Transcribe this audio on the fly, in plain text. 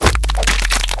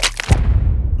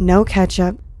No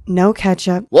ketchup. No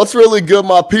ketchup. What's really good,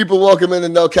 my people? Welcome into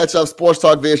No Ketchup Sports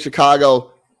Talk via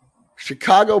Chicago.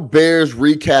 Chicago Bears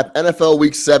recap NFL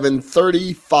Week 7,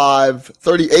 38-3,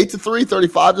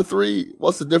 35-3.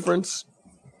 What's the difference?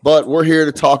 But we're here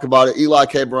to talk about it. Eli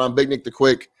K. Brown, Big Nick the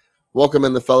Quick. Welcome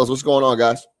in the fellas. What's going on,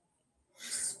 guys?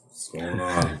 What's going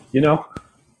on? The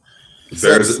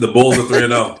Bulls are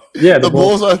 3-0. Yeah, the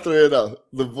Bulls are 3-0.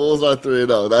 The Bulls are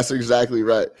 3-0. That's exactly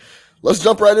right. Let's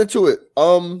jump right into it.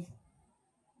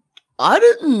 I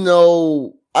didn't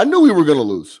know. I knew we were going to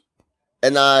lose,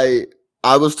 and I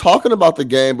was talking about the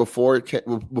game before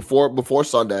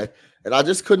Sunday, and I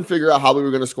just couldn't figure out how we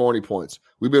were going to score any points.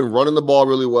 We've been running the ball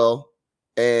really well,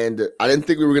 and I didn't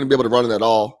think we were going to be able to run it at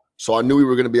all. So I knew we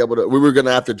were going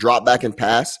to have to drop back and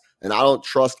pass, and I don't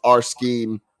trust our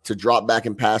scheme to drop back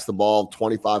and pass the ball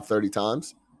 25, 30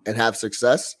 times and have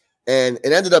success. And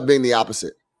it ended up being the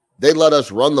opposite. They let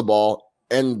us run the ball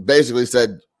and basically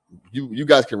said, you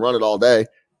guys can run it all day.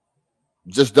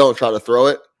 Just don't try to throw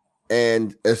it.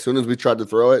 And as soon as we tried to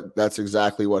throw it, that's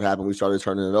exactly what happened. We started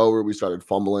turning it over. We started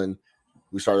fumbling.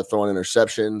 We started throwing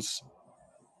interceptions.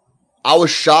 I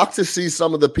was shocked to see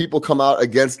some of the people come out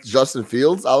against Justin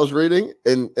Fields. I was reading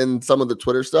in some of the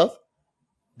Twitter stuff.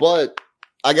 But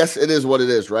I guess it is what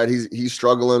it is, right? He's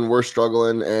struggling. We're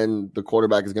struggling. And the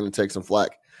quarterback is going to take some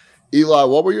flack. Eli,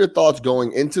 what were your thoughts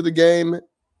going into the game?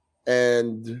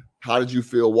 And how did you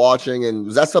feel watching? And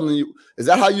was that is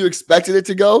that how you expected it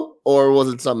to go, or was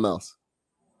it something else?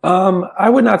 I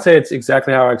would not say it's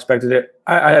exactly how I expected it.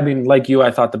 I mean, like you,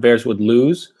 I thought the Bears would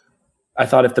lose. I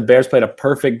thought if the Bears played a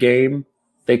perfect game,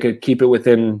 they could keep it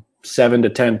within 7 to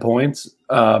 10 points.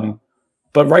 But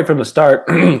right from the start,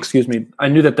 excuse me, I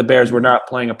knew that the Bears were not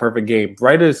playing a perfect game.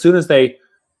 Right as soon as they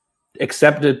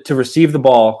accepted to receive the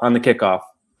ball on the kickoff,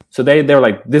 so they're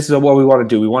like, this is what we want to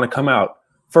do. We want to come out.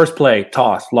 First play,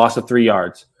 toss, loss of 3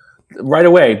 yards. Right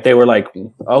away, they were like,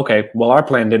 okay, well, our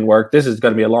plan didn't work. This is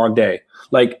going to be a long day.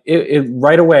 Like,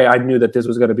 right away, I knew that this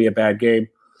was going to be a bad game.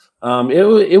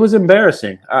 It was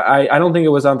embarrassing. I don't think it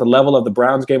was on the level of the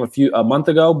Browns game a month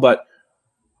ago, but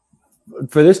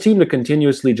for this team to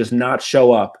continuously just not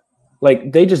show up,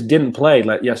 like they just didn't play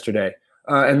yesterday.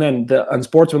 And then the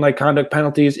unsportsmanlike conduct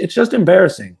penalties, it's just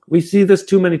embarrassing. We see this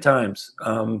too many times.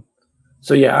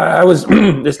 So, yeah, I was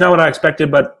it's not what I expected,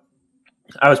 but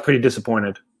I was pretty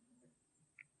disappointed.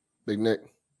 Big Nick.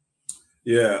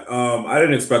 Yeah, I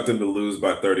didn't expect them to lose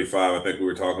by 35. I think we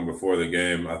were talking before the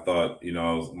game. I thought,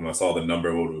 when I saw the number,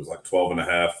 it was like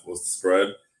 12.5 was the spread.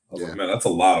 I was like, man, that's a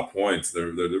lot of points.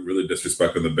 They're really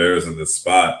disrespecting the Bears in this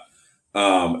spot.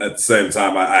 At the same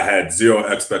time, I had zero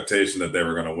expectation that they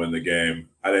were going to win the game.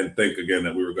 I didn't think, again,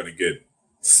 that we were going to get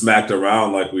smacked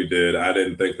around like we did. I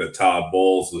didn't think that Todd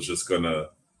Bowles was just going to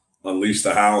unleash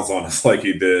the hounds on us like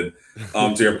he did.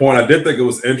 To your point, I did think it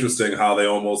was interesting how they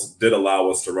almost did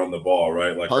allow us to run the ball,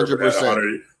 right? Like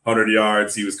 100%. 100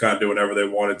 yards. He was kind of doing whatever they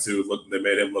wanted to. They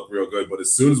made him look real good. But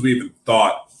as soon as we even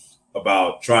thought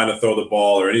about trying to throw the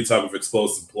ball or any type of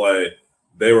explosive play,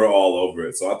 they were all over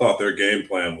it. So I thought their game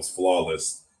plan was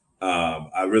flawless.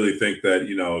 I really think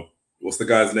that, what's the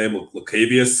guy's name?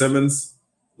 Latavius Simmons?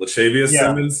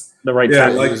 The right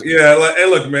tackle. Hey,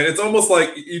 look, man, it's almost like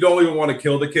you don't even want to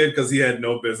kill the kid because he had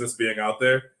no business being out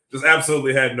there. Just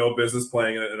absolutely had no business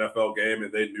playing in an NFL game,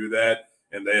 and they knew that,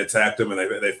 and they attacked him, and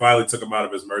they finally took him out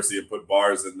of his mercy and put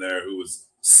Bars in there, who was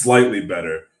slightly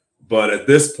better. But at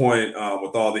this point,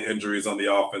 with all the injuries on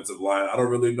the offensive line, I don't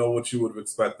really know what you would have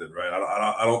expected, right?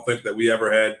 I don't think that we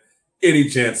ever had any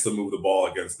chance to move the ball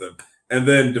against them. And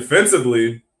then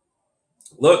defensively,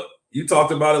 look, you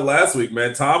talked about it last week,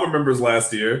 man. Tom remembers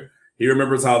last year. He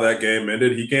remembers how that game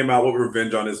ended. He came out with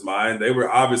revenge on his mind. They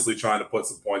were obviously trying to put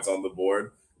some points on the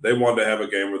board. They wanted to have a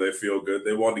game where they feel good.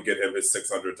 They wanted to get him his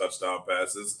 600 touchdown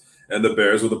passes, and the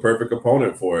Bears were the perfect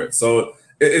opponent for it. So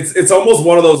it's almost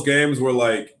one of those games where,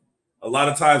 like, a lot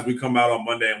of times we come out on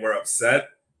Monday and we're upset.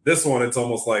 This one, it's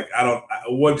almost like,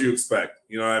 what do you expect?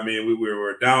 You know what I mean? We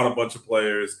were down a bunch of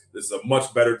players. This is a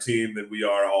much better team than we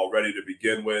are already to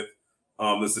begin with.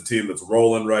 This is a team that's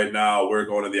rolling right now. We're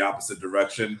going in the opposite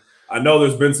direction. I know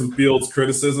there's been some Fields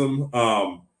criticism.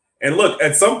 And look,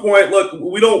 at some point,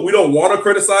 we don't want to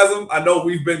criticize him. I know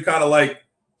we've been kind of like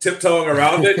tiptoeing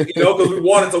around it, because we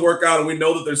want it to work out, and we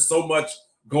know that there's so much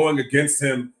going against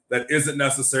him that isn't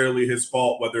necessarily his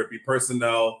fault, whether it be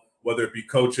personnel, whether it be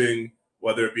coaching,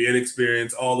 whether it be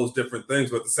inexperience, all those different things.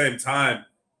 But at the same time,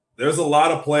 there's a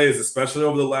lot of plays, especially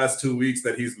over the last 2 weeks,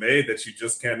 that he's made that you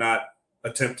just cannot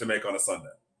attempt to make on a Sunday.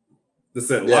 That's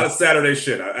it. A lot of Saturday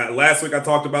shit. Last week I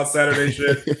talked about Saturday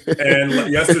shit, and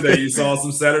yesterday you saw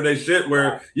some Saturday shit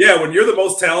where, when you're the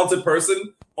most talented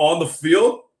person on the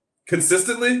field,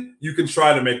 consistently, you can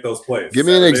try to make those plays. Give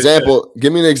me an example.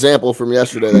 Give me an example from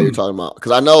yesterday that you're talking about.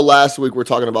 Because I know last week we're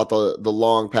talking about the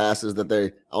long passes that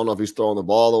I don't know if he's throwing the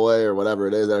ball away or whatever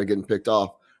it is that are getting picked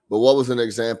off. But what was an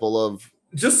example of?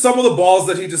 Just some of the balls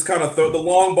that he just kind of the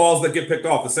long balls that get picked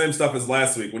off, the same stuff as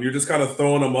last week. When you're just kind of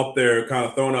throwing them up there, kind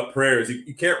of throwing up prayers,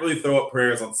 you can't really throw up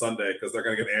prayers on Sunday because they're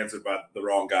going to get answered by the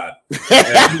wrong God.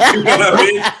 And, you know what I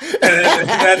mean?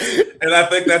 And I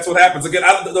think that's what happens. Again,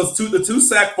 the two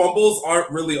sack fumbles aren't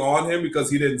really on him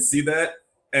because he didn't see that,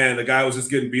 and the guy was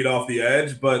just getting beat off the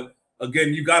edge. But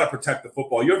again, you got to protect the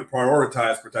football. You have to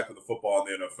prioritize protecting the football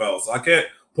in the NFL. So I can't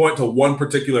point to one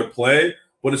particular play,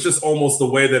 but it's just almost the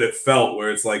way that it felt,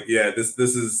 where it's like, yeah, this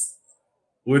is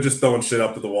we're just throwing shit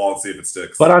up to the wall and see if it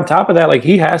sticks. But on top of that, like,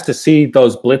 he has to see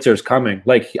those blitzers coming.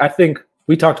 Like, I think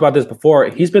we talked about this before.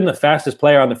 He's been the fastest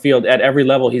player on the field at every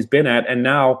level he's been at, and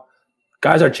now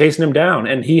guys are chasing him down,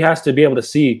 and he has to be able to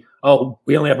see, oh,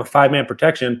 we only have a 5-man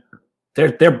protection.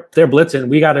 They're blitzing.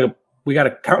 We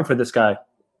gotta count for this guy.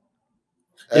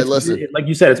 Hey, listen, like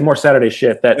you said, it's more Saturday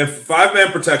shit. That if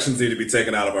 5-man protections need to be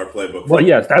taken out of our playbook. Well,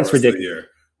 yes, that's ridiculous. Year.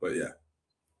 But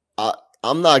yeah,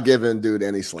 I'm not giving dude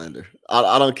any slander.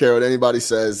 I don't care what anybody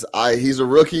says. He's a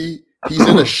rookie. He's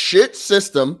in a shit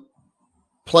system,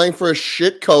 playing for a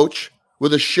shit coach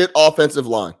with a shit offensive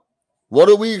line. What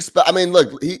do we expect? I mean,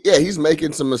 look, he's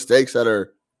making some mistakes that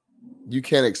you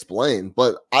can't explain,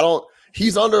 but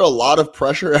he's under a lot of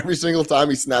pressure every single time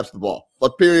he snaps the ball.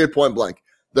 Like, period, point blank.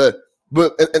 But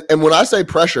when I say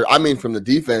pressure, I mean from the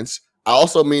defense. I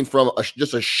also mean from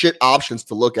just a shit options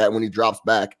to look at when he drops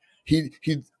back.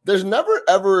 There's never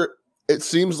ever, it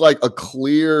seems like, a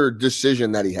clear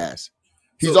decision that he has.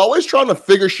 He's always trying to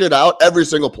figure shit out every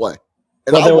single play.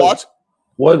 And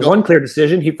one clear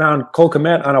decision. He found Cole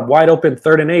Kmet on a wide open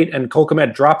 3rd and 8, and Cole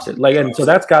Kmet drops it. So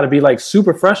that's got to be like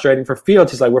super frustrating for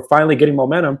Fields. He's like, we're finally getting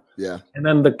momentum. Yeah. And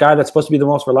then the guy that's supposed to be the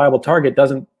most reliable target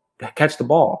doesn't catch the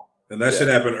ball. And that should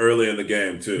happen early in the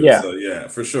game too. Yeah. So yeah,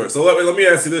 for sure. So let me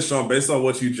ask you this, Sean, based on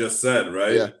what you just said,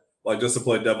 right? Yeah. Like, just to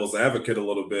play devil's advocate a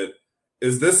little bit,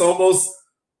 is this almost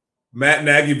Matt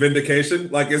Nagy vindication?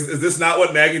 Like, is this not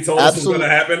what Nagy told us was going to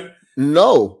happen?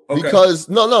 No, Okay. Because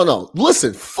no.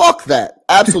 Listen, fuck that.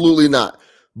 Absolutely not.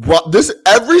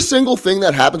 Every single thing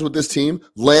that happens with this team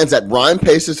lands at Ryan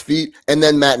Pace's feet and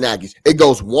then Matt Nagy's. It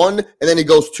goes 1 and then it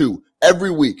goes 2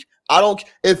 every week.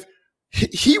 If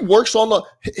he works on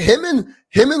him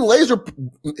and Laser.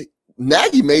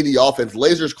 Nagy made the offense.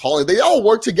 Laser's calling. They all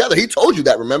work together. He told you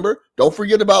that. Remember? Don't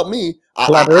forget about me.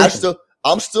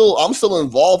 I'm still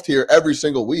involved here every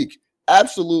single week.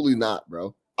 Absolutely not,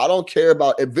 bro. I don't care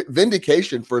about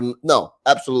vindication no,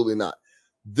 absolutely not.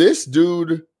 This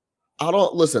dude, I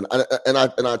don't listen. And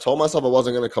I told myself I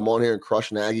wasn't going to come on here and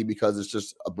crush Nagy because it's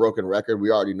just a broken record. We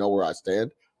already know where I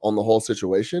stand on the whole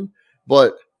situation,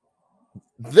 but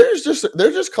there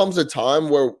just comes a time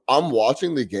where I'm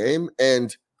watching the game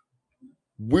and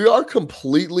we are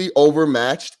completely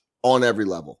overmatched on every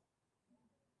level.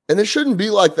 And it shouldn't be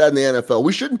like that in the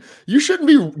NFL. You shouldn't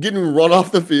be getting run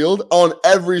off the field on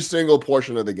every single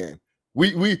portion of the game.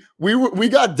 We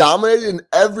got dominated in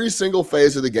every single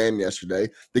phase of the game yesterday.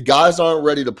 The guys aren't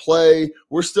ready to play.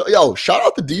 We're still shout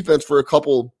out the defense for a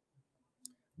couple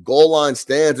goal line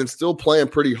stands and still playing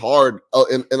pretty hard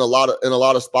in a lot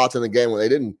of spots in the game where they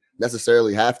didn't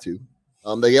necessarily have to.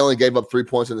 They only gave up 3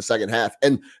 points in the second half,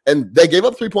 and they gave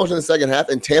up 3 points in the second half.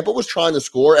 And Tampa was trying to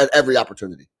score at every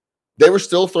opportunity. They were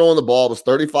still throwing the ball. It was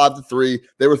 35-3.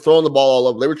 They were throwing the ball all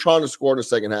over. They were trying to score in the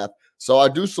second half. So I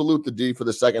do salute the D for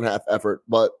the second half effort,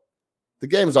 but the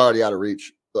game's already out of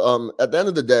reach. At the end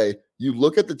of the day, you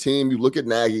look at the team, you look at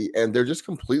Nagy, and they're just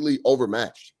completely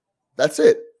overmatched. That's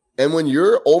it. And when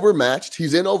you're overmatched,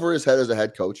 he's in over his head as a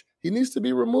head coach. He needs to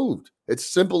be removed. It's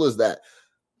simple as that.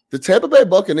 The Tampa Bay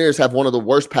Buccaneers have one of the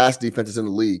worst pass defenses in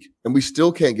the league, and we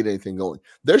still can't get anything going.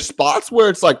 There's spots where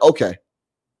it's like, okay,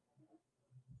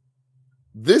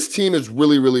 this team is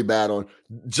really, really bad on.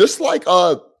 Just like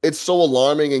it's so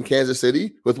alarming in Kansas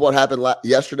City with what happened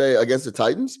yesterday against the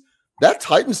Titans. That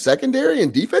Titans secondary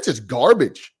and defense is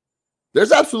garbage.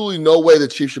 There's absolutely no way the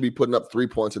Chiefs should be putting up 3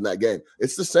 points in that game.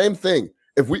 It's the same thing.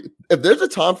 If there's a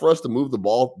time for us to move the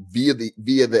ball via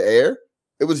the air,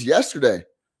 it was yesterday.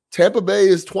 Tampa Bay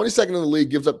is 22nd in the league,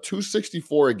 gives up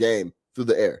 264 a game through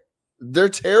the air. They're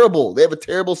terrible. They have a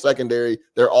terrible secondary.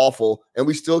 They're awful, and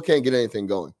we still can't get anything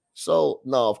going. So,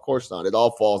 no, of course not. It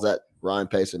all falls at Ryan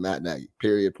Pace and Matt Nagy,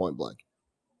 period, point blank.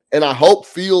 And I hope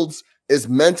Fields is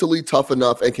mentally tough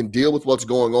enough and can deal with what's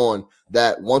going on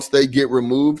that once they get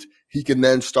removed, he can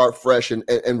then start fresh and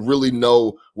really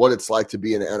know what it's like to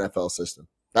be in the NFL system.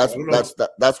 That's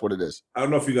what it is. I don't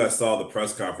know if you guys saw the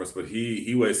press conference, but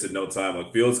he wasted no time.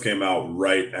 Like Fields came out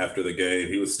right after the game.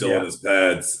 He was still in his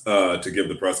pads to give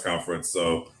the press conference.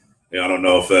 So I don't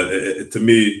know if that. To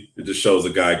me, it just shows a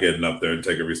guy getting up there and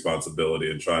taking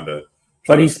responsibility and trying to.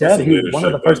 But he said one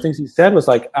of the first things he said was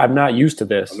like, "I'm not used to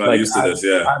this. I'm not used to this.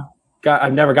 Yeah,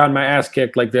 I've never gotten my ass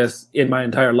kicked like this in my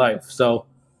entire life. So,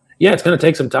 yeah, it's going to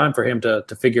take some time for him to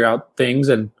figure out things,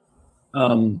 and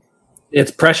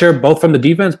it's pressure both from the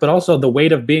defense, but also the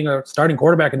weight of being a starting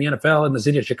quarterback in the NFL in the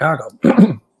city of Chicago.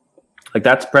 Like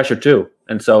that's pressure too,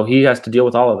 and so he has to deal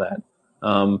with all of that.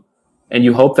 And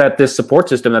you hope that this support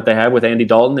system that they have with Andy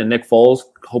Dalton and Nick Foles,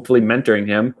 hopefully mentoring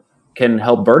him, can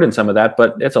help burden some of that.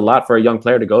 But it's a lot for a young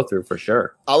player to go through for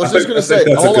sure. I was just going to say,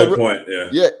 that's a good point.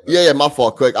 Yeah. My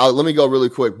fault. Quick. Let me go really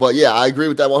quick. But yeah, I agree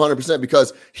with that 100%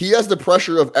 because he has the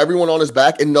pressure of everyone on his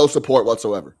back and no support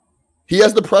whatsoever. He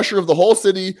has the pressure of the whole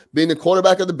city, being the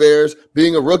quarterback of the Bears,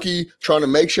 being a rookie, trying to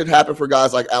make shit happen for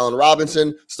guys like Allen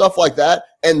Robinson, stuff like that.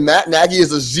 And Matt Nagy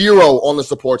is a zero on the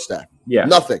support staff. Yeah.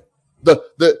 Nothing. The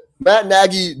Matt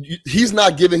Nagy, he's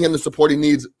not giving him the support he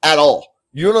needs at all.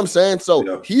 You know what I'm saying?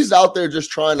 So he's out there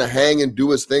just trying to hang and do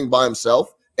his thing by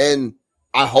himself. And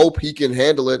I hope he can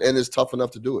handle it and is tough enough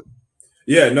to do it.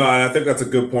 Yeah, no, I think that's a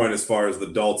good point as far as the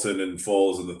Dalton and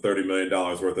Foles and the $30 million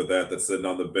worth of that's sitting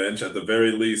on the bench. At the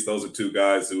very least, those are two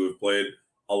guys who have played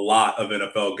a lot of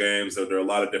NFL games. There are a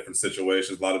lot of different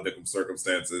situations, a lot of different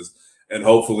circumstances. And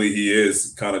hopefully he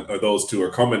is or those two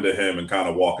are coming to him and kind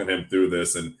of walking him through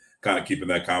this and kind of keeping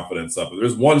that confidence up. If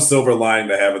there's one silver lining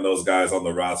to having those guys on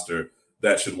the roster,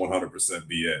 that should 100%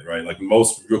 be it, right? Like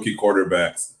most rookie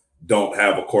quarterbacks don't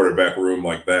have a quarterback room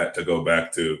like that to go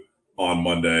back to on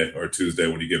Monday or Tuesday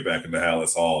when you get back into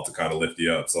Hallis Hall to kind of lift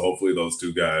you up. So hopefully those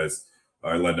two guys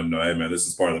are letting them know, hey man, this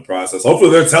is part of the process. Hopefully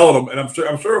they're telling them, and I'm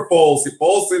sure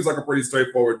Foles seems like a pretty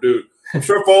straightforward dude. I'm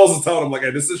sure Foles is telling him like,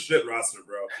 hey, this is shit roster,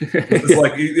 bro. It's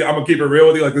like I'm gonna keep it real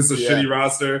with you. Like this is a shitty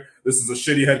roster. This is a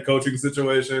shitty head coaching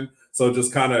situation. So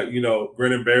just kind of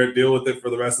grin and bear it, deal with it for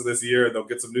the rest of this year. They'll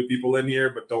get some new people in here,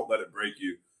 but don't let it break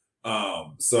you.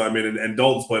 So I mean, and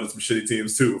Dalton's played with some shitty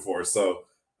teams too before. So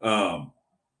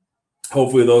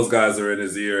hopefully those guys are in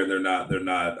his ear and they're not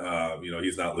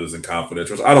he's not losing confidence,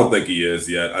 which I don't think he is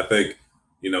yet. I think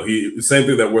same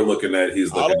thing that we're looking at,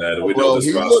 he's looking at it. We know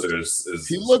this roster is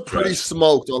he looked pretty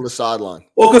smoked on the sideline.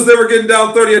 Well, because they were getting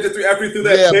down 30 after he threw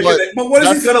that pick. But what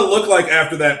is he gonna look like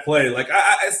after that play? Like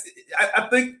I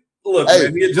think. Look, hey,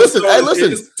 man, he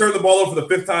listen. just turned the ball over for the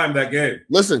fifth time that game.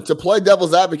 Listen, to play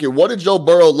devil's advocate, what did Joe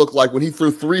Burrow look like when he threw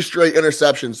 3 straight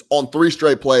interceptions on 3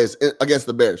 straight plays against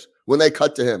the Bears? When they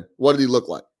cut to him, what did he look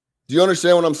like? Do you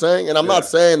understand what I'm saying? And I'm not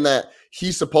saying that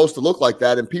he's supposed to look like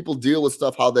that. And people deal with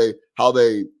stuff how they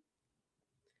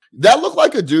that looked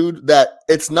like a dude that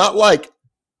it's not like,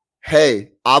 hey,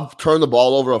 I've turned the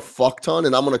ball over a fuck ton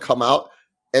and I'm going to come out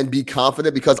and be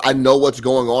confident because I know what's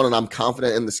going on and I'm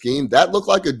confident in the scheme. That looked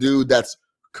like a dude that's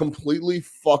completely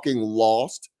fucking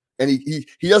lost and he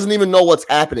doesn't even know what's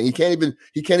happening. He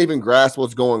can't even grasp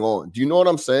what's going on. Do you know what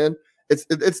I'm saying?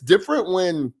 It's different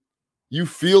when you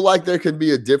feel like there can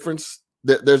be a difference,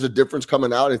 that there's a difference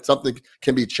coming out and something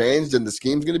can be changed and the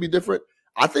scheme's going to be different.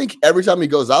 I think every time he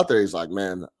goes out there, he's like,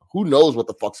 man, who knows what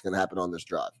the fuck's going to happen on this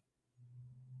drive?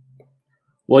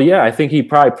 Well, yeah, I think he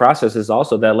probably processes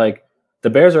also that like, the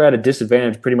Bears are at a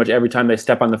disadvantage pretty much every time they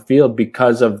step on the field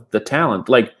because of the talent.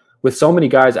 Like with so many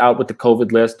guys out with the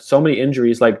COVID list, so many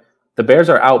injuries, like the Bears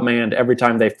are outmanned every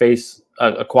time they face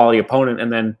a quality opponent.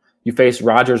 And then you face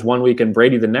Rodgers one week and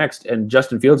Brady the next. And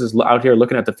Justin Fields is out here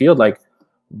looking at the field like,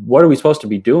 what are we supposed to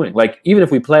be doing? Like, even if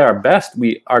we play our best,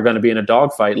 we are going to be in a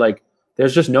dogfight. Like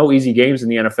there's just no easy games in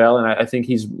the NFL. And I think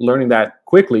he's learning that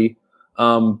quickly.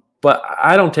 But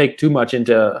I don't take too much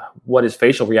into what his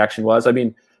facial reaction was. I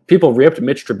mean, people ripped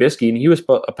Mitch Trubisky, and he was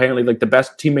apparently like the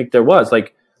best teammate there was.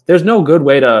 Like, there's no good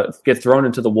way to get thrown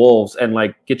into the wolves and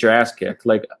like get your ass kicked.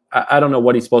 Like, I don't know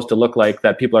what he's supposed to look like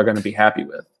that people are going to be happy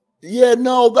with. Yeah,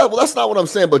 no, that's not what I'm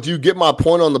saying. But do you get my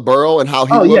point on the Burrow and how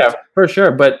he? Oh, looked? Yeah, for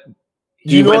sure. But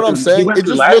you know what I'm saying? He went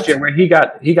through last year where he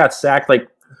got sacked like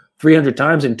 300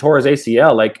 times and tore his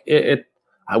ACL. Like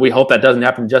we hope that doesn't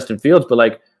happen to Justin Fields, but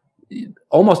like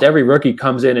almost every rookie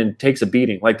comes in and takes a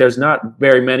beating. Like there's not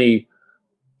very many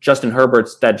Justin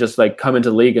Herberts that just like come into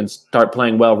the league and start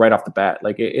playing well right off the bat.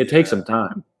 Like it takes some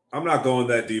time. I'm not going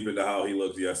that deep into how he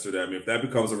looked yesterday. I mean, if that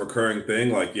becomes a recurring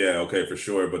thing, like, yeah, okay, for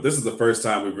sure. But this is the first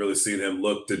time we've really seen him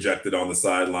look dejected on the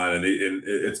sideline, and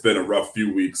it's been a rough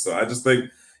few weeks. So I just think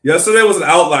yesterday was an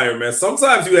outlier, man.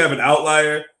 Sometimes you have an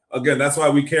outlier. Again, that's why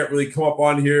we can't really come up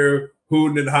on here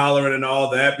hooting and hollering and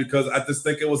all that, because I just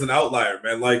think it was an outlier,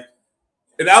 man. Like,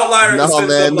 An outlier in the No, sense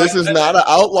man, of, this like, is not an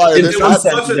outlier. In This some is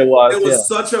sense, it was, yeah.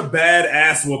 such a bad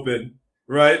ass whooping,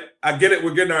 right? I get it.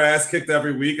 We're getting our ass kicked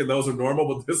every week, and those are normal.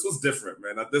 But this was different,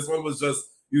 man. This one was just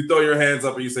you throw your hands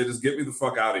up and you say, "Just get me the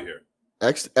fuck out of here."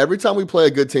 every time we play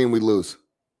a good team, we lose.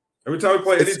 Every time we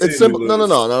play any team, It's simple. we No.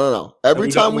 lose. Every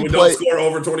time we play, don't score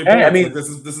over 20 Hey, points. I mean, like,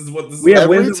 this is what We have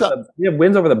Every wins. time- We have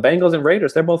wins over the Bengals and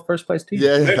Raiders. They're both first place teams.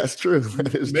 yeah, that's true.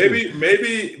 That is true.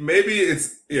 maybe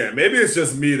it's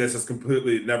just me that's just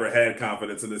completely never had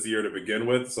confidence in this year to begin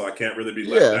with, so I can't really be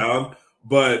let down.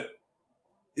 But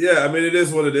yeah, I mean, it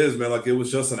is what it is, man. Like, it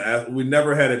was just we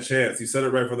never had a chance. You said it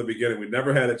right from the beginning. We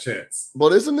never had a chance.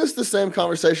 But isn't this the same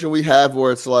conversation we have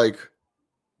where it's like,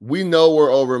 we know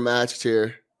we're overmatched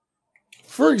here?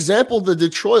 For example, the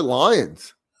Detroit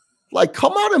Lions, like,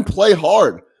 come out and play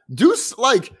hard. You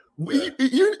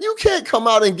can't come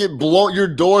out and get your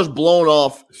doors blown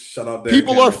off. Shut up, Dan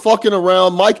People Campbell. are fucking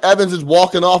around. Mike Evans is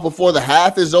walking off before the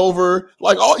half is over.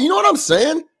 Like, you know what I'm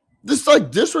saying? This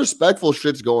like disrespectful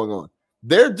shit's going on.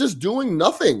 They're just doing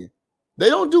nothing. They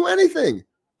don't do anything.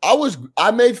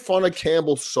 I made fun of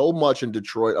Campbell so much in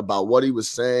Detroit about what he was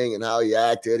saying and how he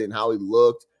acted and how he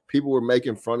looked. People were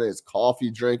making fun of his coffee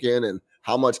drinking and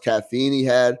how much caffeine he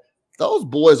had. Those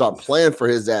boys are playing for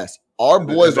his ass. Our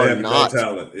boys They are have not. no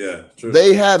talent. Yeah, true.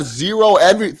 They have zero.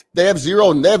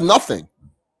 They have nothing.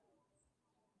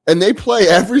 And they play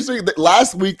every single.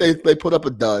 Last week they put up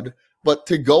a dud, but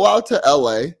to go out to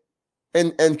LA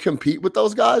and compete with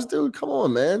those guys, dude, come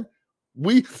on, man.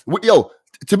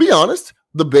 To be honest,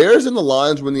 the Bears and the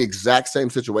Lions were in the exact same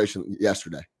situation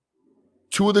yesterday.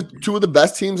 Two of the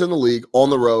best teams in the league on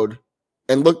the road,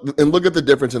 and look at the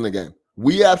difference in the game.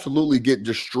 We absolutely get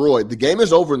destroyed. The game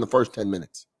is over in the first 10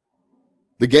 minutes.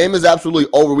 The game is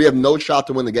absolutely over. We have no shot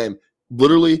to win the game.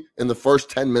 Literally in the first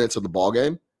 10 minutes of the ball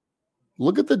game.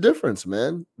 Look at the difference,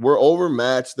 man. We're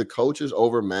overmatched. The coach is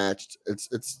overmatched.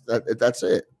 That's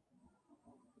it.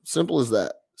 Simple as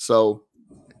that. So,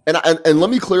 and let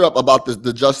me clear up about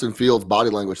the Justin Fields body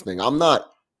language thing. I'm not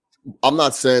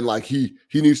saying like he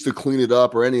needs to clean it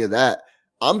up or any of that.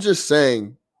 I'm just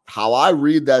saying how I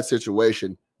read that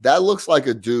situation. That looks like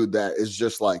a dude that is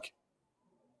just like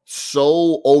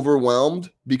so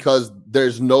overwhelmed because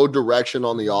there's no direction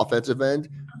on the offensive end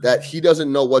that he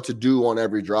doesn't know what to do on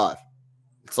every drive.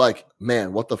 It's like,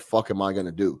 man, what the fuck am I going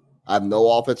to do? I have no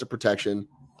offensive protection.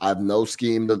 I have no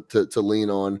scheme to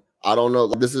lean on. I don't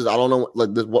know. I don't know.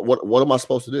 Like, this, what am I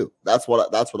supposed to do? That's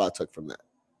what I took from that.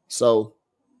 So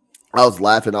I was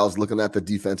laughing. I was looking at the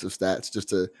defensive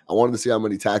stats I wanted to see how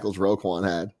many tackles Roquan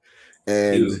had.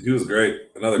 And he was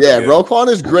great. Roquan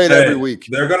is great every week.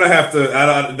 They're gonna have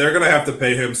to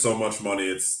pay him so much money.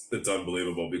 It's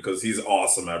unbelievable because he's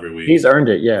awesome every week. He's earned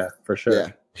it, yeah, for sure. Yeah,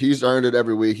 he's earned it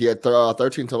every week. He had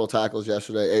 13 total tackles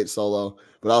yesterday, 8 solo.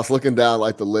 But I was looking down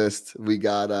like the list. We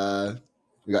got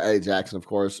Eddie Jackson, of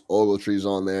course. Ogletree's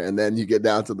on there, and then you get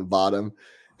down to the bottom,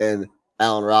 and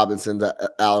Allen Robinson's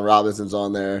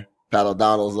on there. Pat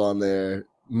O'Donnell's on there.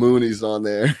 Mooney's on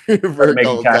there for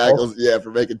making tackles. Yeah,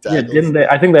 for making tackles. Yeah, didn't they?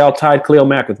 I think they all tied Khalil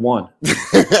Mack with 1.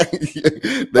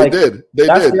 They did.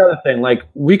 That's the other thing. Like,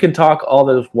 we can talk all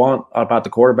this want about the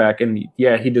quarterback, and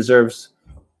yeah, he deserves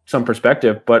some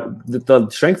perspective. But the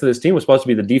strength of this team was supposed to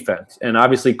be the defense, and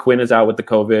obviously Quinn is out with the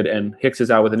COVID, and Hicks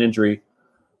is out with an injury.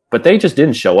 But they just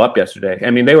didn't show up yesterday.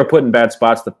 I mean, they were put in bad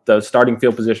spots. The starting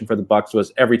field position for the Bucs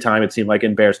was every time it seemed like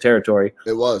in Bears territory.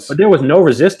 It was, but there was no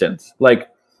resistance. Like,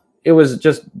 it was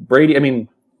just Brady. I mean,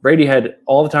 Brady had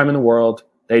all the time in the world.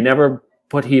 They never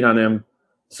put heat on him.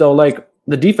 So, like,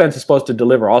 the defense is supposed to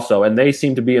deliver also, and they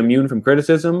seem to be immune from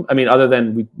criticism. I mean, other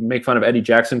than we make fun of Eddie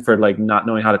Jackson for, like, not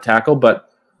knowing how to tackle. But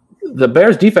the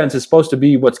Bears' defense is supposed to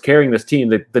be what's carrying this team,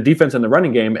 the defense in the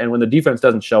running game. And when the defense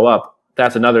doesn't show up,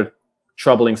 that's another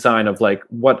troubling sign of, like,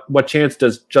 what chance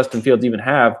does Justin Fields even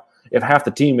have if half the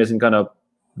team isn't going to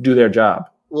do their job?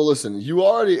 Well, listen, you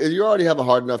already have a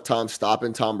hard enough time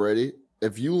stopping Tom Brady.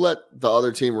 If you let the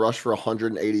other team rush for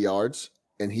 180 yards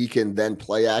and he can then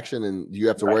play action and you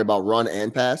have to worry about run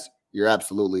and pass, you're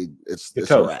absolutely it's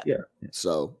a wrap. Yeah.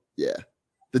 So, yeah.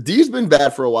 The D's been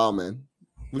bad for a while, man.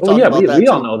 We all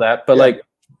know that, but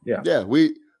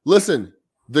we listen,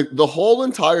 the whole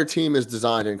entire team is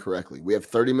designed incorrectly. We have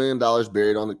 $30 million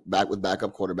buried on the back with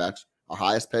backup quarterbacks. Our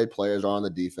highest paid players are on the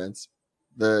defense.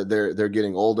 They're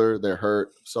getting older. They're hurt.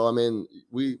 So I mean,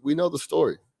 we know the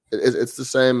story. It's the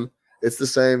same. It's the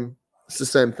same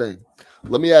thing.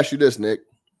 Let me ask you this, Nick.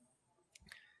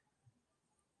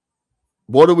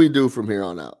 What do we do from here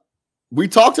on out? We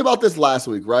talked about this last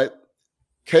week, right?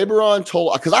 Caberon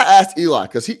told, because I asked Eli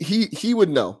because he would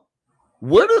know.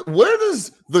 Where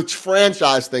does the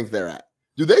franchise think they're at?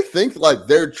 do they think like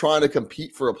they're trying to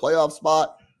compete for a playoff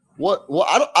spot? What? Well,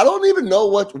 I don't even know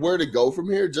where to go from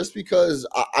here. Just because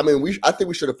I think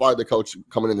we should have fired the coach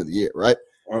coming into the year, right?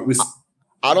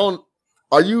 I don't.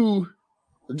 Are you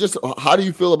just? How do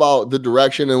you feel about the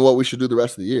direction and what we should do the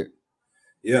rest of the year?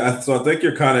 Yeah, so I think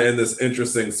you're kind of in this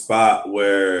interesting spot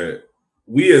where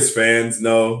we as fans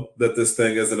know that this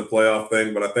thing isn't a playoff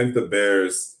thing, but I think the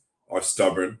Bears are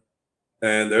stubborn.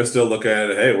 And they're still looking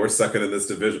at it. Hey, we're second in this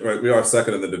division. Right? We are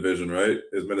second in the division, right?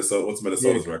 Is Minnesota? What's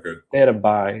Minnesota's record? They had a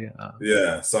bye.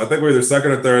 Yeah, so I think we're either second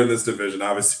or third in this division.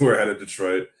 Obviously, we're ahead of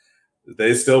Detroit.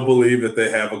 They still believe that they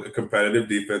have a competitive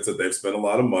defense that they've spent a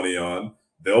lot of money on.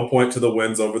 They'll point to the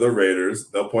wins over the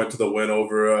Raiders. They'll point to the win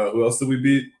over who else did we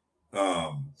beat?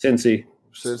 Cincy.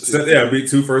 Yeah, beat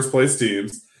 2 first-place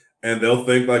teams. And they'll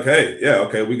think like, hey, yeah,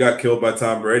 okay, we got killed by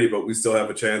Tom Brady, but we still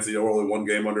have a chance. We're only 1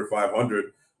 game under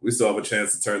 500. We still have a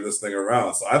chance to turn this thing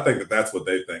around. So I think that that's what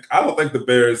they think. I don't think the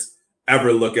Bears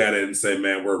ever look at it and say,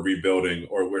 man, we're rebuilding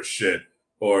or we're shit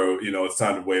or, it's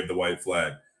time to wave the white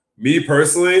flag. Me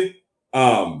personally,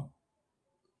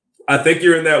 I think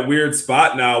you're in that weird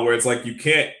spot now where it's like you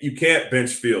can't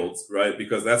bench Fields, right?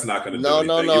 Because that's not going to do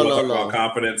anything. No.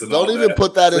 Confidence and don't all even that.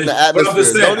 put that in the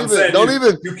atmosphere.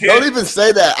 Don't even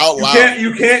say that out loud.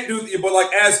 You can't do. But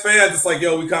like as fans, it's like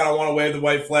yo, we kind of want to wave the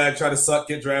white flag, try to suck,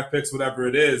 get draft picks, whatever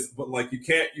it is. But like you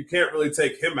can't really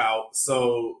take him out.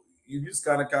 So you just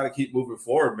kind of got to keep moving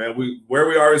forward, man. Where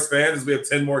we are as fans is we have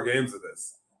 10 more games of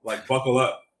this. Like buckle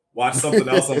up, watch something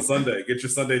else on Sunday, get your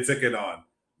Sunday ticket on,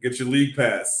 get your league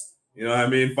pass. You know what I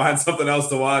mean? Find something else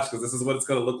to watch because this is what it's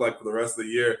going to look like for the rest of the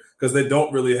year because they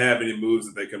don't really have any moves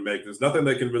that they can make. There's nothing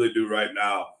they can really do right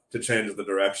now to change the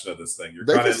direction of this thing.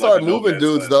 They can start moving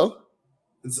dudes, though.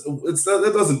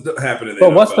 That doesn't happen in the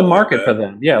But NFL what's the market for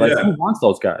them? Yeah, who wants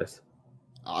those guys?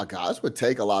 Our guys would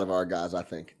take a lot of our guys, I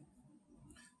think.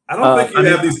 I don't think you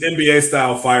have these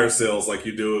NBA-style fire sales like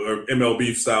you do or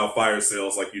MLB-style fire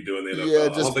sales like you do in the NFL. Yeah, I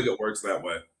don't think it works that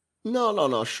way.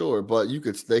 No, sure. But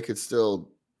they could still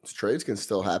 – trades can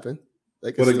still happen.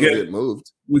 They can still get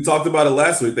moved. We talked about it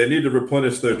last week. They need to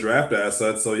replenish their draft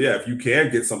assets. So, yeah, if you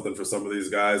can get something for some of these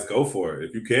guys, go for it.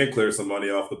 If you can clear some money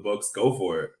off the books, go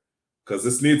for it. Because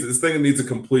this thing needs a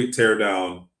complete tear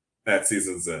down at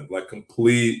season's end. Like,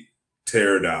 complete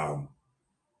tear down.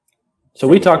 So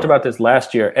we talked about this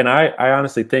last year, and I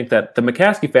honestly think that the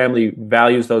McCaskey family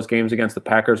values those games against the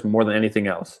Packers more than anything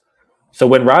else. So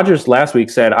when Rodgers last week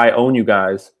said, I own you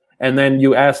guys, and then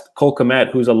you asked Cole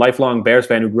Kmet, who's a lifelong Bears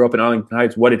fan who grew up in Arlington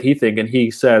Heights, what did he think? And he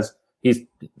says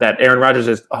that Aaron Rodgers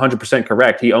is 100%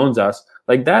 correct. He owns us.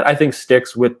 Like that, I think,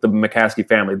 sticks with the McCaskey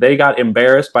family. They got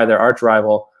embarrassed by their arch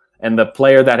rival, and the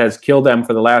player that has killed them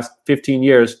for the last 15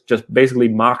 years just basically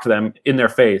mocked them in their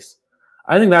face.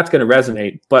 I think that's going to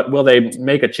resonate. But will they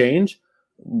make a change?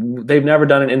 They've never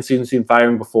done an in-season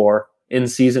firing before,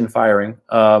 in-season firing.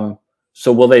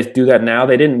 So will they do that now?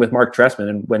 They didn't with Mark Trestman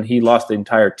and when he lost the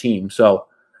entire team. So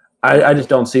I just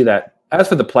don't see that. As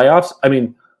for the playoffs, I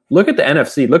mean, look at the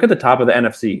NFC. Look at the top of the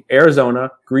NFC.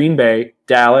 Arizona, Green Bay,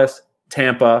 Dallas,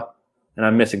 Tampa, and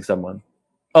I'm missing someone.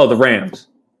 Oh, the Rams.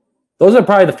 Those are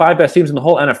probably the 5 best teams in the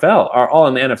whole NFL are all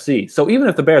in the NFC. So even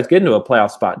if the Bears get into a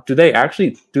playoff spot, do they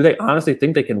honestly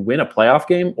think they can win a playoff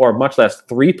game or much less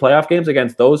 3 playoff games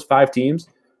against those 5 teams?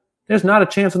 There's not a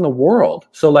chance in the world.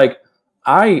 So like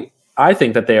I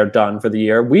think that they are done for the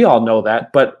year. We all know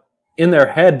that, but in their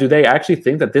head, do they actually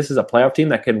think that this is a playoff team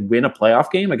that can win a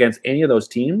playoff game against any of those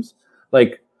teams?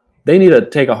 Like, they need to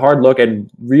take a hard look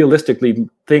and realistically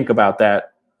think about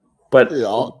that. But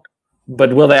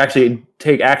will they actually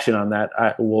take action on that?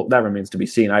 That remains to be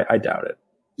seen. I doubt it.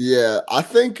 Yeah, I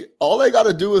think all they got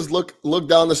to do is look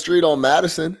down the street on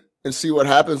Madison and see what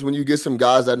happens when you get some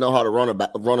guys that know how to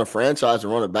run a franchise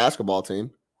and run a basketball team.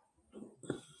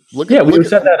 We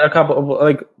said that a couple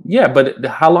but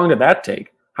how long did that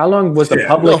take? How long was the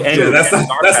public anger? Yeah,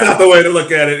 that's not the way to look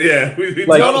at it. Yeah,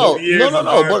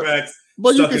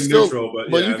 but you can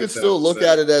still look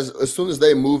at it as soon as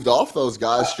they moved off those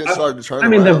guys, shit started to turn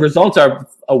around. I mean, the results are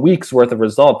a week's worth of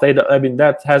result.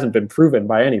 That hasn't been proven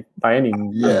by any.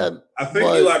 Yeah, I think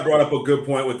Eli brought up a good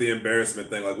point with the embarrassment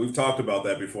thing. Like we've talked about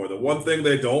that before. The one thing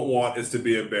they don't want is to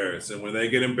be embarrassed, and when they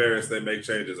get embarrassed, they make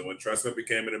changes. And when Trestman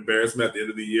became an embarrassment at the end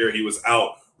of the year, he was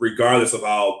out, regardless of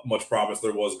how much promise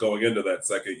there was going into that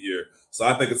second year. So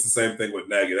I think it's the same thing with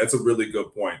Nagy. That's a really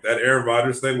good point. That Aaron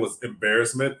Rodgers thing was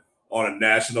embarrassment on a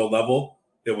national level.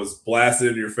 It was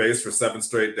blasted in your face for 7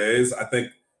 straight days. I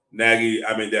think Nagy,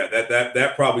 I mean,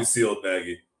 that probably sealed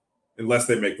Nagy, unless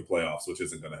they make the playoffs, which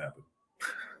isn't going to happen.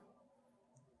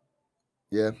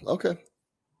 Yeah. Okay.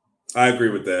 I agree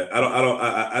with that.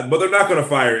 But they're not going to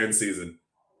fire in season.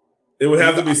 It would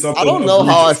have to be something. I don't know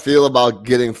how I egregious. feel about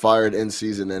getting fired in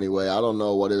season anyway. I don't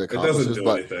know what it It accomplishes, doesn't do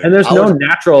but anything. And there's I no would-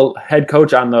 natural head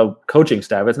coach on the coaching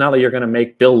staff. It's not like you're going to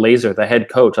make Bill Lazor the head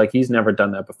coach. Like he's never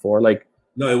done that before. Like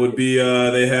No, it would be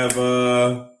they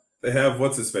have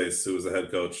what's his face who was the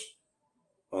head coach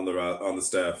on the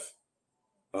staff.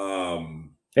 they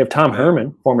have Tom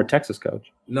Herman, former Texas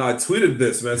coach. No, I tweeted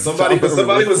this, man. Someone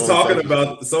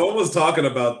was talking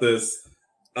about this.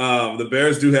 The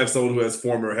Bears do have someone who has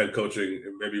former head coaching,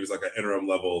 maybe it was like an interim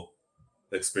level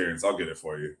experience. I'll get it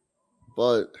for you.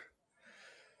 But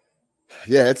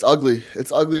yeah, it's ugly.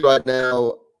 It's ugly right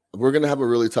now. We're gonna have a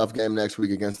really tough game next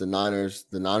week against the Niners.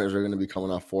 The Niners are gonna be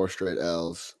coming off 4 straight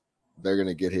L's. They're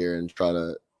gonna get here and try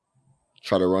to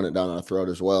run it down our throat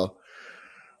as well.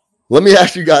 Let me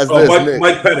ask you guys this. Nick.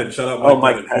 Mike Pettin. Shout out Oh,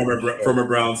 Mike Mike Pettin, former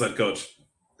Browns head coach.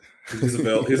 He's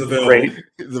available. He's available. Great.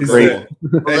 He's He's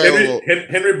available. Hey,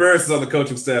 Henry Burris is on the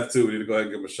coaching staff too. We need to go ahead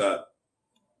and give him a shot.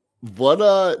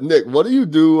 What Nick, what do?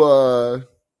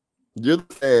 You're the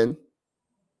fan.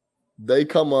 They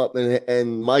come up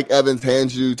and Mike Evans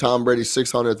hands you Tom Brady's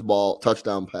 600th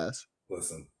touchdown pass.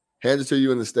 Listen, Hands it to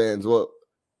you in the stands.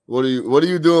 What are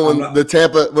you doing I'm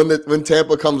when when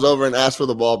Tampa comes over and asks for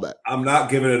the ball back? I'm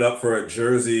not giving it up for a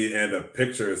jersey and a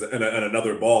picture and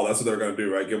another ball. That's what they're going to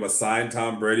do, right? Give him a signed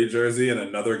Tom Brady jersey and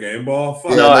another game ball.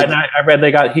 Fuck. No, and I read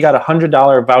he got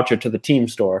 $100 voucher to the team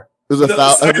store. It was a No,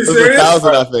 thousand. are It you was a serious?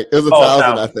 thousand, I think. It was a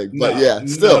thousand, I think. But yeah,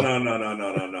 still.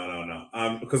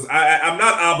 No. Because I'm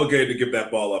not obligated to give that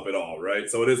ball up at all, right?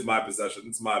 So it is my possession.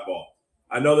 It's my ball.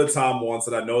 I know that Tom wants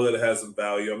it. I know that it has some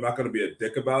value. I'm not going to be a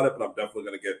dick about it, but I'm definitely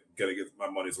going to get my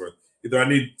money's worth. Either I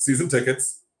need season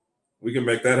tickets. We can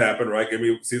make that happen, right? Give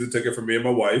me a season ticket for me and my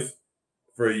wife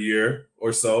for a year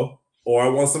or so. Or I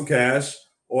want some cash,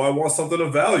 or I want something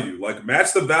of value. Like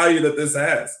match the value that this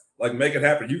has. Like make it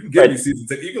happen. You can give me season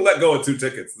tickets. You can let go of 2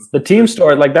 tickets. The team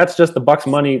store, like that's just the Bucks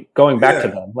money going back to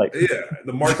them. Like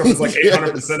the markup is like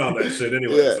 800% on that shit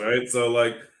anyways, right? So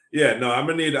like, yeah, no, I'm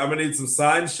gonna need some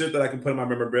signed shit that I can put in my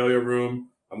memorabilia room.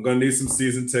 I'm gonna need some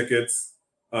season tickets.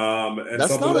 And That's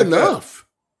something not like enough.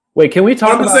 wait, can we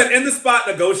talk I'm about saying in the spot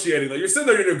negotiating. Like you're sitting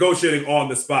there, you're negotiating on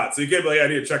the spot. So you can't be like, I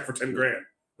need a check for 10 grand.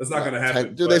 That's not gonna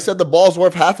happen. Dude, they said the ball's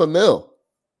worth $500,000.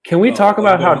 can we talk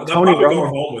about how Tony going Romo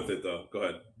home with it though? Go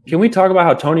ahead. Can we talk about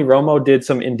how Tony Romo did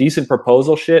some indecent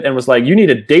proposal shit and was like, "You need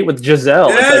a date with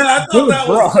Giselle"? Yeah, It's like, I thought that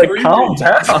bro, was like, creepy. calm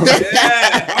down.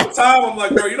 Yeah, I'm Tom. I'm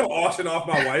like, bro, you don't auction off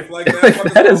my wife like that.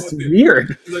 What That wrong is with you?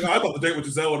 weird. He's like, oh, I thought the date with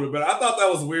Giselle would have been better. I thought that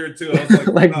was weird too. I was like,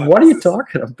 Like, nah, what are this you is-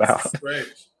 talking this about? is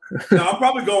strange. No, I'm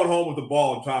probably going home with the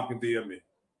ball, and Tom can DM me.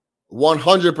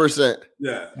 100%.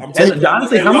 Yeah, I'm And taking.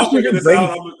 honestly, how much do you think Brady?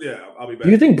 I'll be back.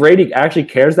 Do you think Brady actually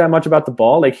cares that much about the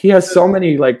ball? Like, he has so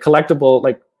many like collectible,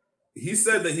 like He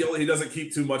said that he doesn't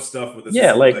keep too much stuff with this.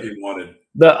 Yeah, like- that he wanted.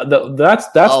 that's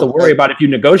Oh, the worry about if you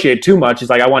negotiate too much. He's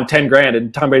like, I want 10 grand,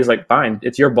 and Tom Brady's like, fine,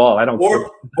 it's your ball. I don't care.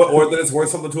 Or that it's worth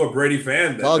something to a Brady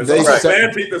fan. Then. Dog, There's they also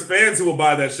said- there's fans who will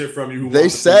buy that shit from you. Who They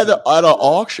want the said piece. at an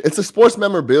auction, it's a sports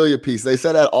memorabilia piece. They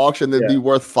said at auction it'd be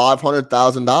worth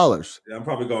 $500,000. Yeah, I'm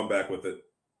probably going back with it.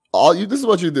 This is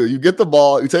what you do. You get the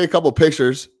ball, you take a couple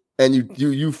pictures, and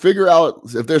you figure out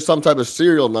if there's some type of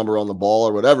serial number on the ball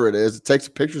or whatever it is. Take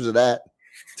some pictures of that.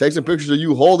 Take some pictures of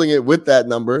you holding it with that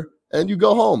number, and you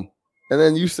go home. And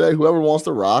then you say, whoever wants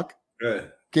to rock Yeah.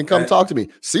 can come And- talk to me.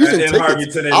 Season And Harvey,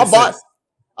 tickets. 1086.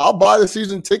 I'll buy the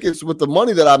season tickets with the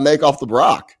money that I make off the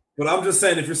Brock. But I'm just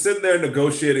saying, if you're sitting there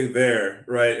negotiating there,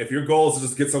 right? If your goal is to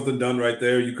just get something done right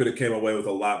there, you could have came away with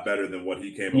a lot better than what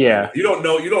he came away Yeah. with. You don't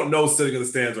know sitting in the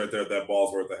stands right there that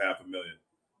ball's worth $500,000.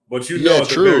 But you Yeah, know at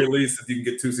true. the very least if you can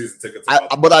get 2 season tickets.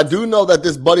 But I do know that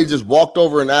this buddy just walked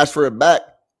over and asked for it back.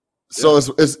 So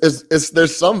it's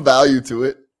there's some value to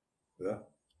it. Yeah.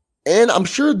 And I'm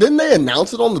sure, didn't they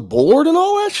announce it on the board and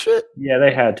all that shit? Yeah,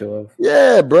 they had to have.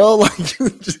 Yeah, bro. Like,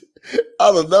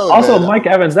 I don't know. Also, man. Mike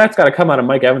Evans, that's got to come out of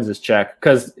Mike Evans's check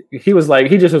because he just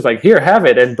was like, here, have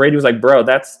it. And Brady was like, bro,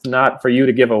 that's not for you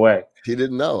to give away. He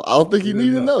didn't know. I don't think he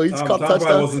needed to know. He just caught Tom probably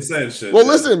touchdown. wasn't saying shit. Well,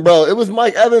 listen, bro. It was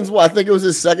Mike Evans. I think it was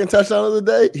his second touchdown of the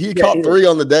day. He caught 3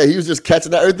 on the day. He was just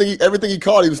catching that. Everything he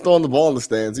caught, he was throwing the ball in the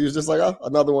stands. He was just like, oh,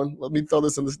 another one. Let me throw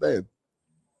this in the stand.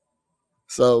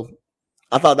 So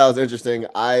I thought that was interesting.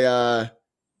 I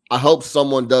hope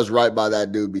someone does right by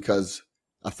that dude because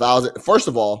first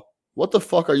of all, what the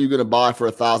fuck are you going to buy for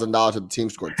 $1,000 at the team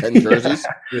store? 10 jerseys?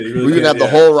 Yeah, you We're really going to have the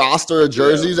can't- whole roster of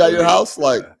jerseys at your house?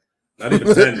 Like, not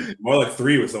even 10, more like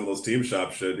 3 with some of those team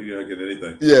shop shit. You're not getting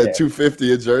anything. yeah,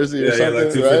 $250 a jersey or Yeah, something, like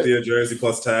right? $250 a jersey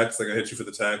plus tax. Like I hit you for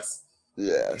the tax.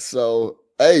 Yeah, so,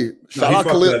 hey, No, shout he out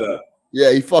fucked Khalil. that up.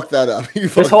 Yeah, he fucked that up.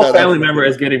 This whole family member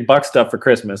is getting Buck stuff for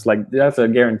Christmas. Like, that's a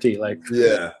guarantee. Like,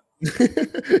 Yeah.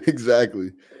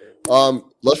 Exactly.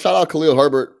 Let's shout out Khalil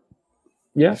Herbert.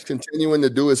 Yeah. He's continuing to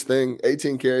do his thing.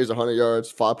 18 carries, 100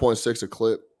 yards, 5.6 a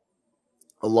clip,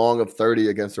 a long of 30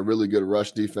 against a really good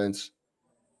rush defense.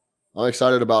 I'm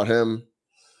excited about him.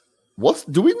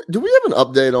 Do we have an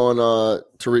update on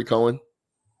Tariq Cohen?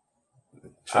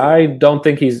 I don't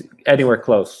think he's anywhere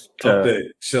close to Update,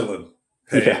 chilling.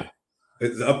 Hey. Yeah.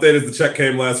 The update is the check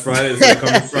came last Friday. It's going to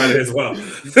come this Friday as well.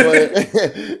 He's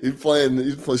playing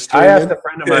I streaming. asked a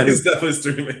friend of Yeah, mine he's definitely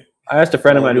streaming.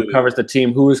 who covers the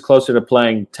team who is closer to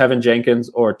playing Tevin Jenkins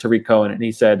or Tariq Cohen, and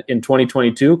he said in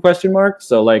 2022 ?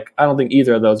 So like I don't think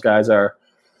either of those guys are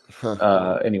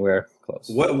anywhere close.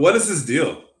 What is his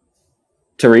deal?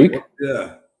 Tariq?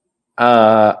 Yeah.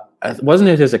 Wasn't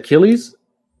it his Achilles?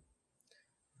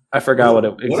 I forgot what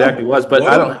it exactly was, but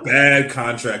I don't. Bad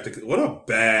contract. What a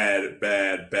bad.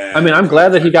 I mean, I'm glad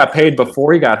that he got paid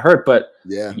before he got hurt, but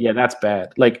yeah, that's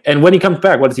bad. Like, and when he comes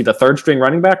back, what is he? The third string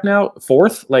running back now?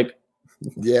 Fourth? Like,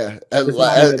 yeah,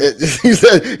 he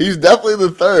said he's definitely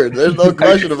the third. There's no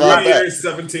question about that.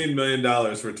 $$$17 million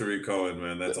for Tariq Cohen,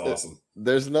 man. That's awesome.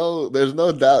 There's no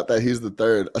doubt that he's the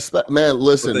third. Man,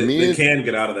 listen, they can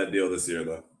get out of that deal this year,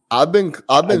 though. I've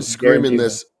been screaming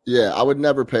this. Yeah, I would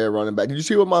never pay a running back. Did you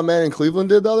see what my man in Cleveland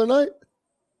did the other night?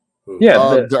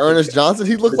 Yeah, Ernest Johnson.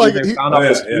 He looked like The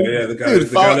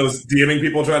guy that was DMing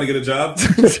people trying to get a job.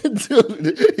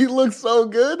 Dude, he looked so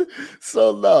good.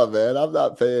 So no, man, I'm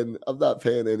not paying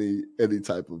any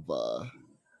type of.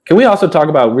 Can we also talk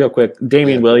about real quick?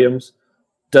 Damian Williams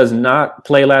does not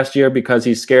play last year because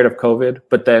he's scared of COVID,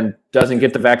 but then doesn't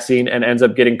get the vaccine and ends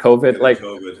up getting COVID. Like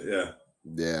COVID,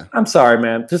 yeah. I'm sorry,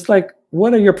 man. Just like,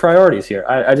 what are your priorities here?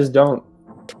 I just don't.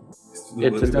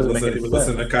 It just doesn't make any sense.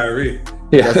 Listen to Kyrie.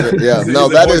 Yeah,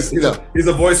 he's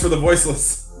a voice for the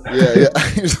voiceless. Yeah.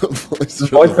 He's a voice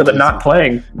for the not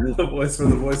playing. The voice for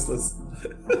the voiceless.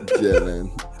 Yeah,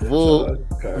 man.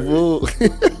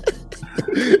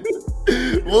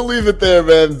 We'll leave it there,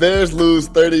 man. Bears lose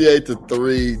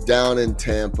 38-3 down in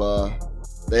Tampa.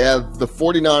 They have the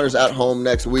 49ers at home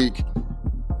next week.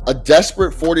 A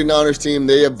desperate 49ers team.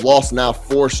 They have lost now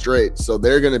 4 straight, so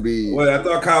they're going to be. Wait, I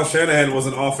thought Kyle Shanahan was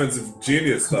an offensive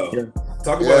genius, though. Yeah.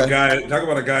 Talk about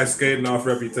a guy skating off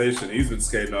reputation. He's been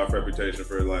skating off reputation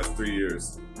for the last 3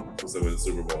 years since they win the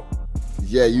Super Bowl.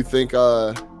 Yeah, you think?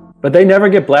 But they never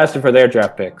get blasted for their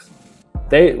draft picks.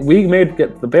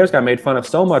 The Bears got made fun of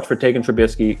so much for taking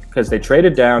Trubisky because they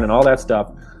traded down and all that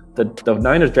stuff. The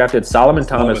Niners drafted Solomon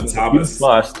Thomas.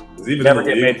 Bust. Never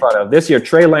get made fun of. This year,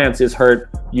 Trey Lance is hurt.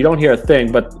 You don't hear a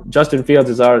thing, but Justin Fields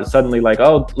is suddenly like,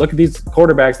 oh, look at these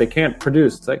quarterbacks. They can't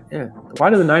produce. It's like, why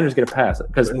do the Niners get a pass?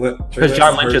 Because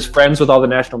John Lynch is friends with all the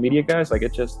national media guys? Like,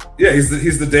 it just... Yeah, he's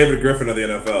the David Griffin of the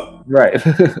NFL. Right.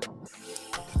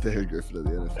 David Griffin of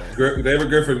the NFL. David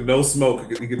Griffin, no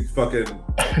smoke. He can fucking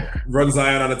run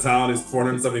Zion out of town. He's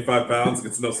 475 pounds.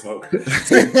 Gets no smoke. Because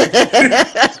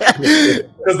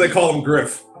they call him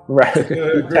Griff. Right.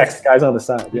 Text guys on the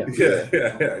side. Yeah,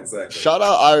 exactly. Shout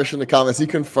out Irish in the comments. He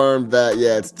confirmed that,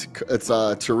 it's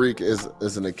Tariq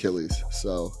is an Achilles.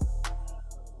 So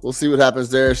we'll see what happens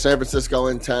there. San Francisco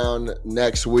in town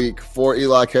next week. For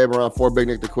Eli Cameron, for Big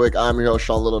Nick the Quick, I'm your host,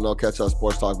 Sean Little. No Catch Up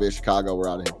Sports Talk via Chicago. We're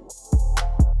out of here.